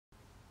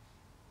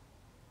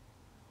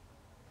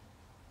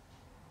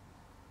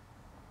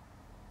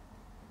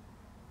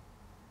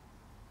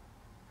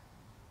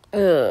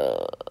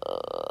I'm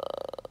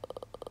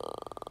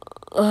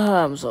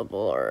so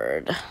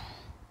bored.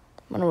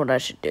 Wonder what I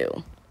should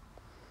do.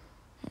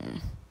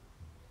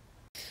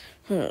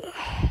 I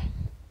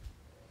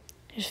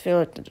just feel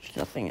like there's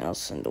nothing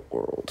else in the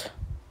world.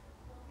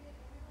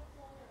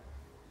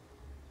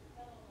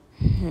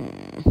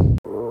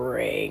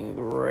 Ring,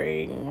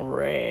 ring,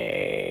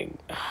 ring.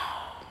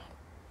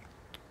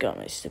 Got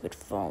my stupid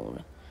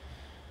phone.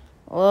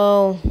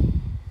 Hello?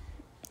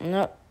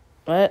 No,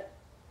 what?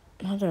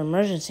 Another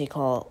emergency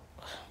call.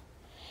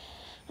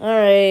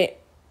 Alright,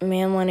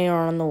 me and Lenny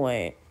are on the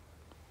way.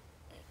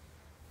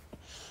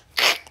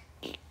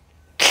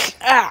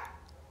 Ah!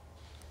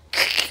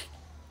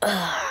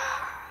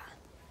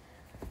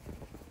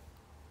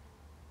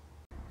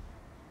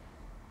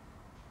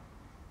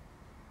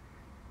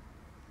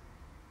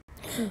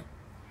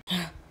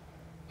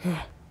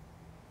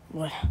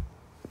 What?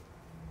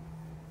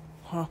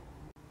 Huh?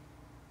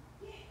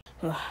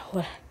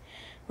 What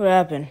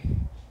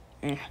happened?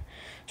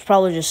 It's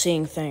probably just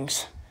seeing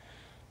things.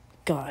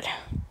 God.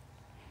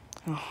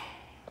 Oh,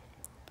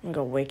 I'm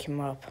gonna wake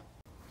him up.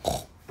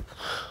 Oh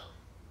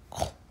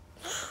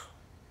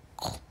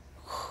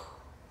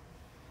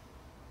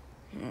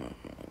my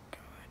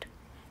God.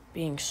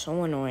 Being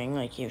so annoying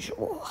like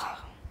usual.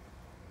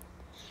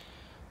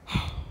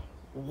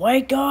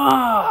 Wake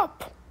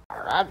up!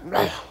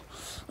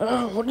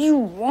 What do you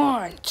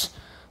want?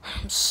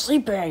 I'm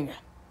sleeping.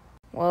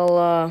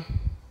 Well,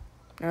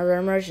 another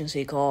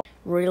emergency call.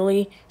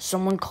 Really?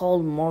 Someone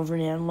called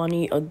Marvin and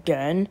Lenny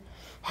again?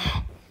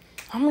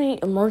 How many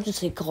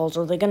emergency calls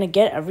are they gonna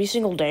get every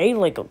single day?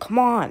 Like, oh, come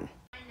on.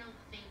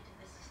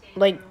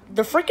 Like,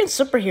 they're freaking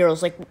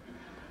superheroes. Like,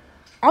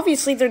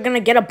 obviously they're gonna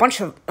get a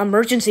bunch of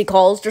emergency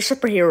calls. They're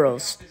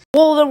superheroes.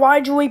 Well, then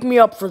why'd you wake me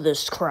up for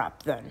this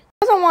crap, then?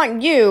 Because I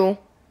want you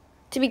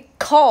to be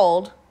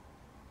called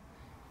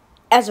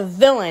as a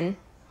villain,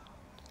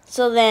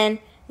 so then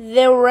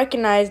they'll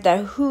recognize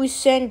that who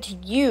sent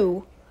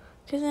you,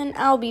 because then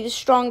I'll be the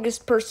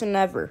strongest person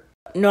ever.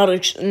 Not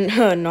as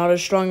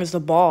strong as the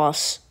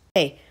boss.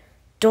 Hey,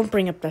 don't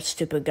bring up that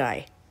stupid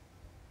guy.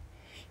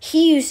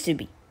 He used to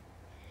be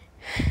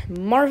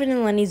Marvin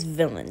and Lenny's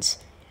villains.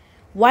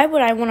 Why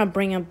would I want to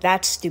bring up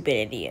that stupid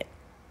idiot?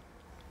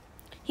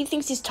 He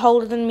thinks he's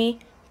taller than me,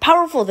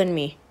 powerful than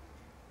me.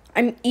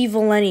 I'm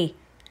evil Lenny.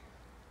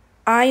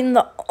 I'm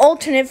the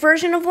alternate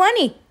version of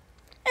Lenny.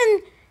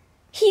 And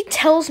he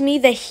tells me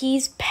that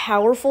he's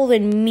powerful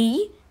than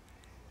me?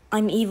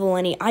 I'm evil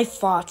Lenny. I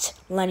fought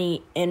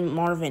Lenny and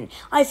Marvin.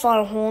 I fought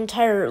a whole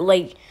entire,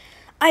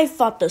 I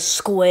fought the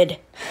squid.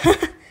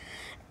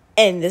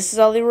 And this is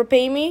how they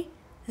repay me?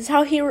 This is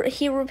how he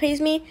repays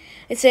me?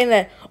 It's saying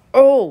that,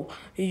 oh,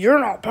 you're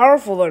not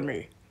powerful than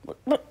me.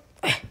 But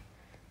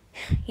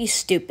he's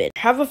stupid. I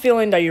have a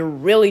feeling that you're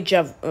really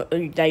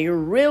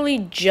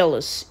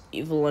jealous,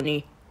 evil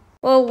Lenny.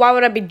 Well, why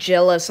would I be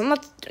jealous? I'm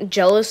not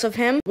jealous of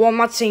him. Well, I'm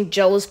not saying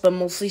jealous, but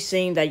mostly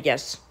saying that,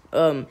 yes.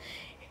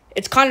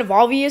 It's kind of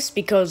obvious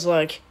because,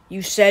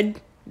 you said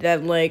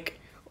that, I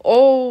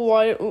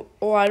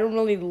don't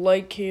really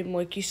like him.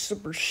 He's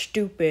super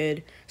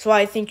stupid. So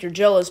I think you're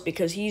jealous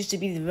because he used to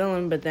be the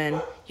villain, but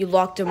then you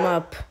locked him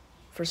up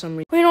for some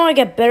reason. Well, you know I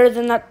get better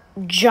than that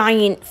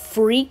giant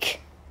freak?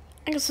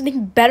 I got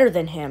something better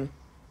than him.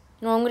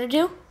 You know what I'm gonna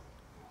do?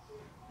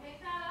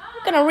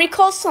 I'm gonna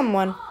recall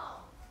someone.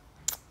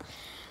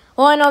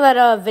 Well, I know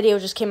that video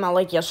just came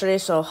out yesterday,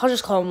 so I'll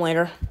just call him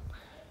later.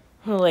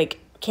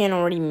 Can't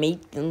already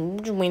meet them. We'll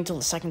just wait until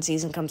the second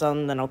season comes out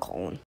and then I'll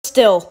call him.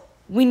 Still,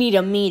 we need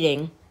a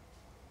meeting.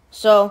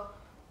 So,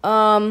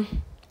 call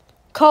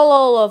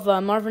all of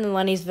Marvin and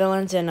Lenny's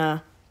villains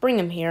and bring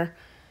them here.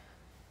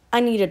 I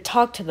need to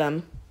talk to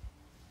them.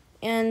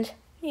 And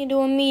I need to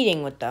do a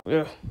meeting with them.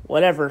 Ugh,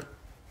 whatever.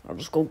 I'll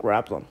just go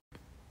grab them.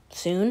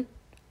 Soon,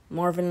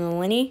 Marvin and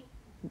Lenny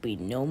will be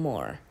no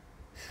more.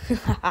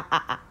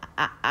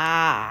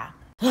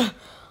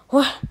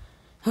 What?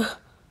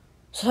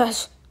 So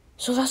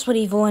that's what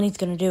evil Lenny's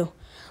gonna do.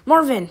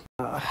 Marvin!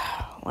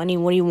 Lenny,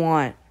 what do you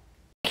want?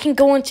 I can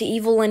go into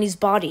evil Lenny's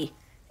body.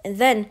 And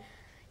then,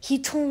 he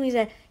told me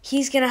that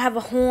he's gonna have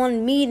a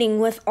whole-on meeting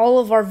with all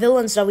of our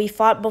villains that we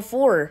fought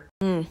before.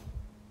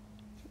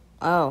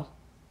 Oh.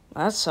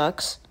 That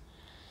sucks.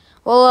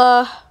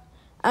 Well,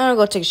 I'm gonna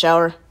go take a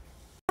shower.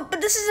 But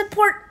this is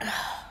important.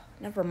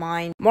 Never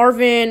mind.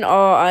 Marvin,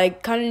 I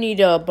kind of need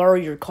to borrow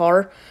your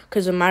car,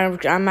 because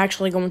I'm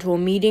actually going to a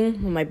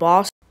meeting with my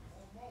boss.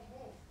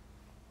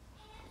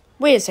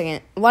 Wait a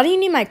second. Why do you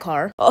need my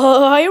car?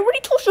 I already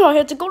told you I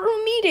had to go to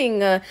a meeting.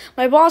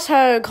 My boss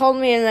had called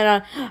me and then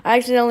I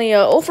accidentally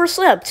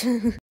overslept.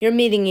 You're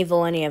meeting Evil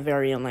Lenny at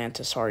Very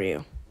Atlantis, are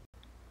you?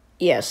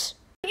 Yes.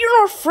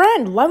 You're our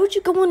friend. Why would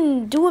you go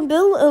and do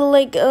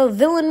a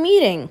villain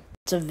meeting?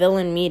 It's a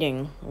villain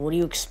meeting. What do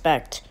you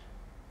expect?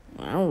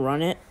 I don't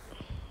run it.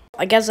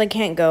 I guess I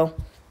can't go.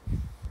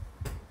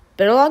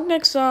 Better luck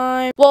next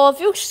time. Well, if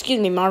you'll excuse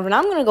me, Marvin,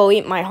 I'm gonna go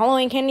eat my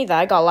Halloween candy that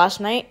I got last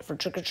night for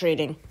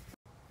trick-or-treating.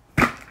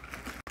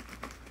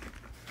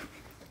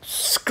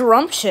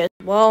 Scrumptious?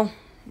 Well,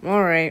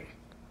 alright.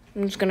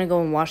 I'm just gonna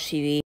go and watch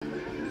TV.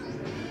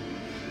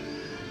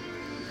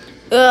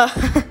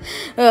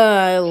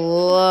 I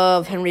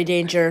love Henry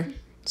Danger.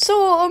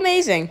 So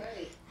amazing.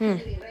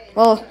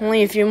 Well,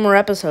 only a few more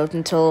episodes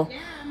until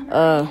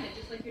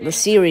the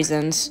series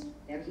ends.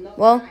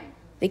 Well,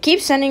 they keep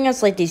sending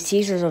us like these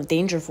teasers of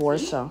Danger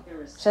Force, so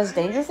it says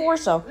Danger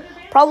Force, so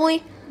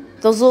probably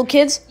those little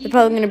kids, they're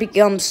probably gonna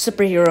become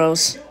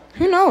superheroes.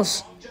 Who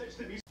knows?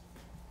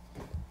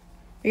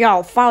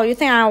 Yo, Fo, you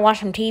think I watch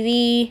some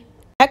TV?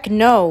 Heck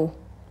no.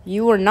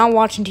 You are not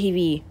watching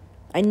TV.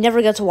 I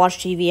never get to watch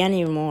TV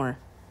anymore.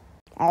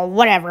 Oh,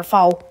 whatever,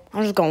 Fo.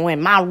 I'm just gonna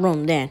in my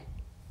room then.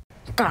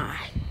 God,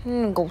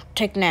 I'm gonna go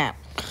take a nap.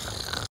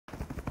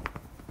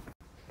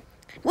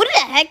 What the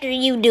heck are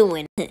you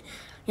doing? You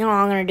know what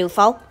I'm gonna do,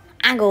 Fo?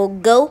 I'm gonna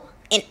go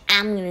and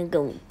I'm gonna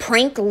go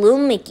prank little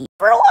Mickey.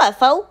 For what,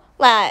 Fo?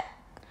 Like,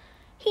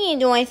 he ain't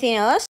doing anything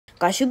to us.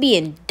 Gosh, you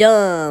being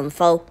dumb,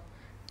 Fo.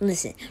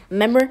 Listen,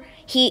 remember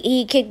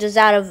he kicked us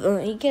out of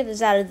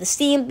the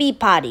CMB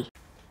party.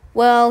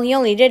 Well, he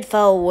only did,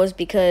 Fo, was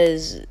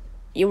because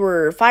you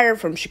were fired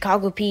from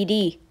Chicago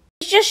PD.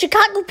 It's just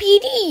Chicago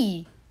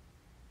PD,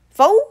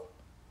 Fo.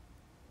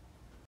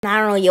 I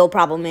don't know what your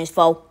problem is,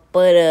 Fo,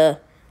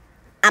 but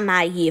I'm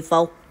out of here,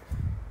 Fo.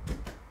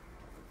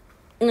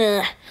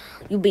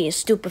 You being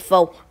stupid,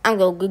 Fo. I'm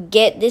gonna go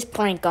get this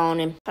prank on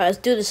him. Let's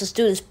do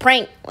this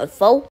prank,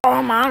 Fo.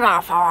 Oh my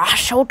God, Fo, I'm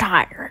so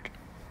tired.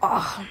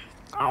 Oh,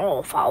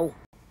 Fo.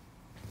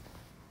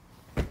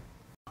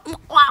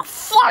 Oh,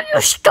 Fo,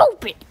 you're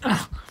stupid.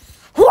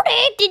 Who the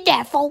heck did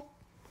that, Fo?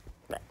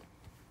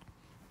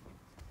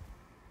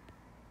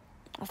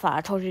 I thought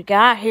I told you to get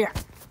out of here.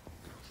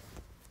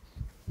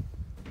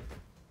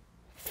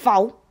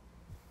 Fo.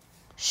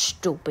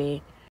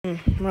 Stupid. I'm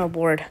real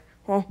bored.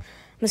 Well,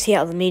 let's see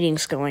how the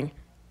meeting's going.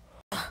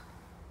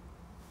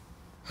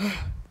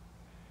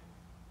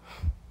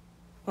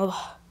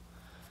 Oh,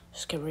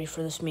 just get ready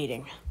for this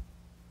meeting.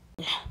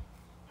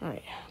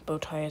 Alright, bow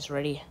tie is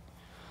ready.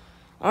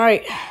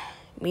 Alright,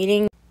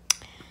 meeting.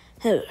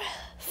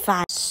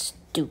 Fine,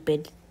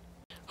 stupid.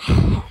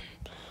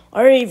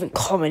 I didn't even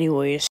come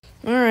anyways.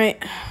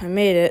 Alright, I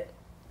made it.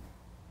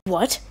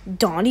 What?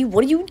 Donnie,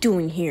 what are you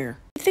doing here?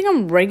 You think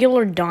I'm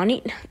regular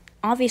Donnie?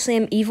 Obviously,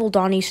 I'm evil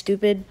Donnie,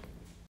 stupid.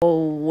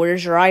 Oh,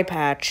 where's your eye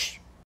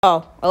patch?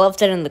 Oh, I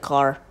left it in the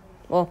car.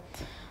 Well,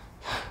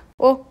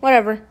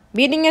 whatever.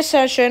 Meeting a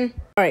session.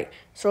 Alright,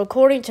 so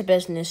according to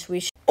business,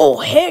 we should... Oh,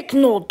 heck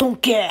no,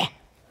 don't care.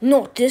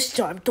 Not this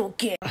time, don't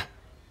care.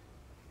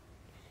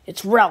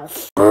 It's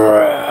Ralph.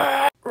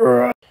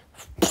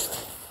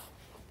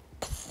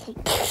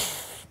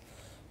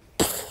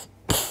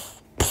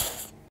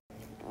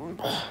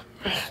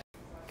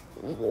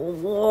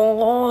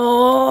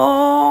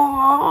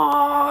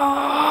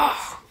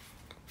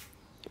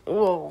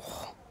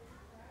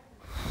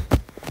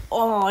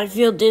 Oh, I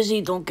feel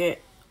dizzy, don't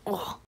get.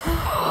 Oh,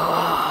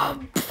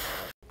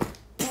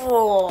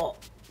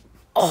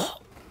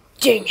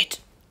 dang it.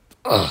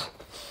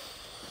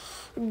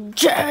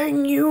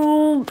 Dang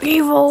you,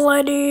 evil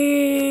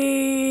lady.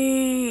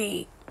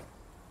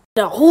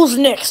 Now, who's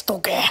next,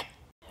 okay?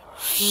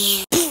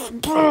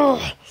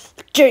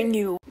 Dang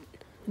you,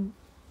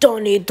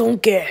 Donnie,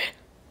 don't get.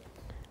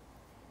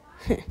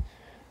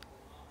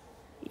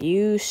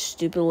 You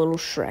stupid little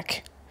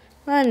Shrek.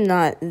 I'm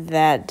not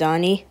that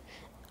Donnie.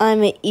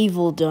 I'm an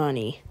evil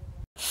Donnie.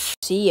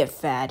 See ya,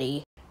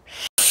 fatty.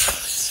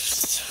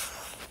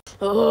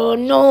 Oh,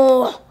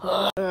 no.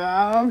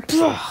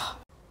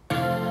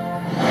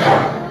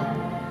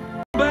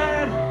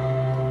 Bad.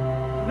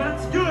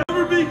 That's good.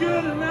 Never be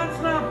good, and that's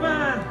not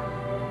bad.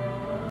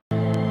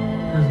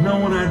 There's no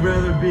one I'd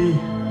rather be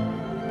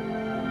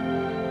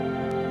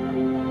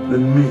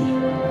than me.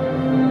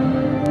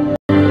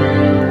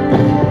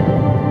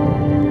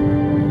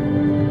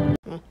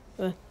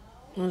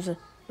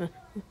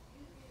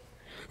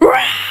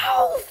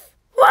 Ralph!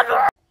 What?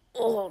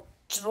 Oh,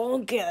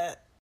 don't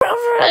get. Ralph,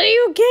 are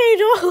you okay?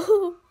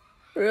 No.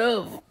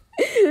 Ralph,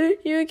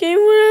 you okay?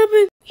 What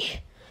happened?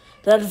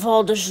 That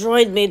fall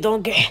destroyed me,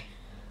 don't get.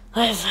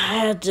 I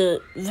had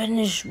to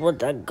finish what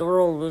that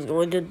girl was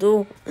going to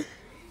do,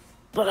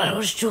 but I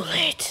was too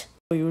late.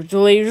 You were too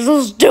late. You're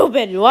so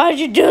stupid. Why'd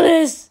you do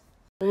this?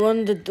 I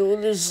wanted to do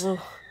this so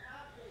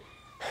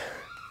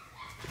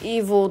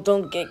evil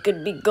don't get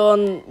could be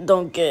gone.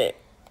 Don't get.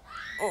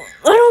 I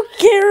don't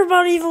care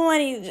about evil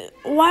any.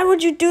 Why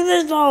would you do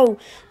this though?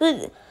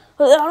 I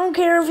don't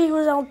care if he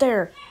was out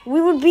there.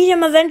 We would beat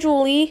him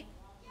eventually.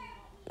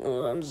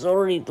 I'm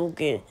sorry, don't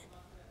get.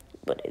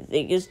 But I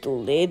think it's too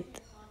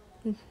late.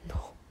 No.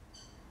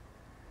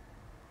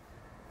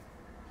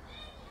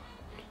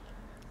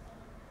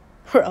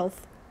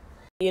 Ralph.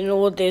 You know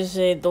what they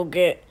say, don't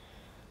get.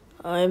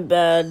 I'm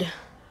bad.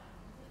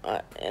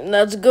 And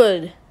that's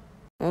good.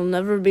 I'll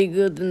never be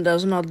good, and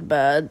that's not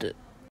bad.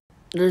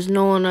 There's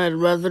no one I'd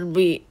rather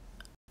be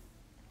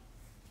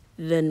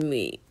than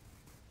me.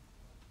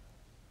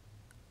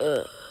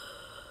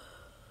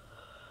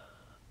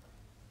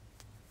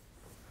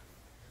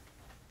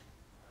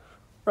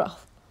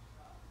 Ralph.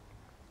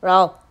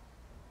 Ralph.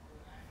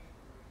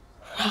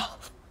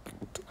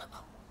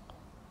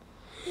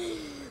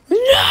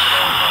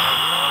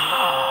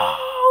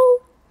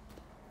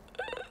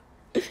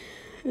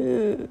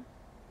 What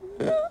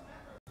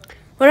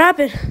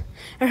happened?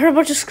 I heard a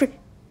bunch of screams.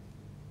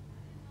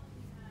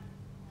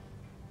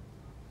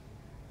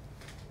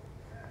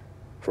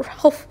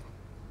 Ralph.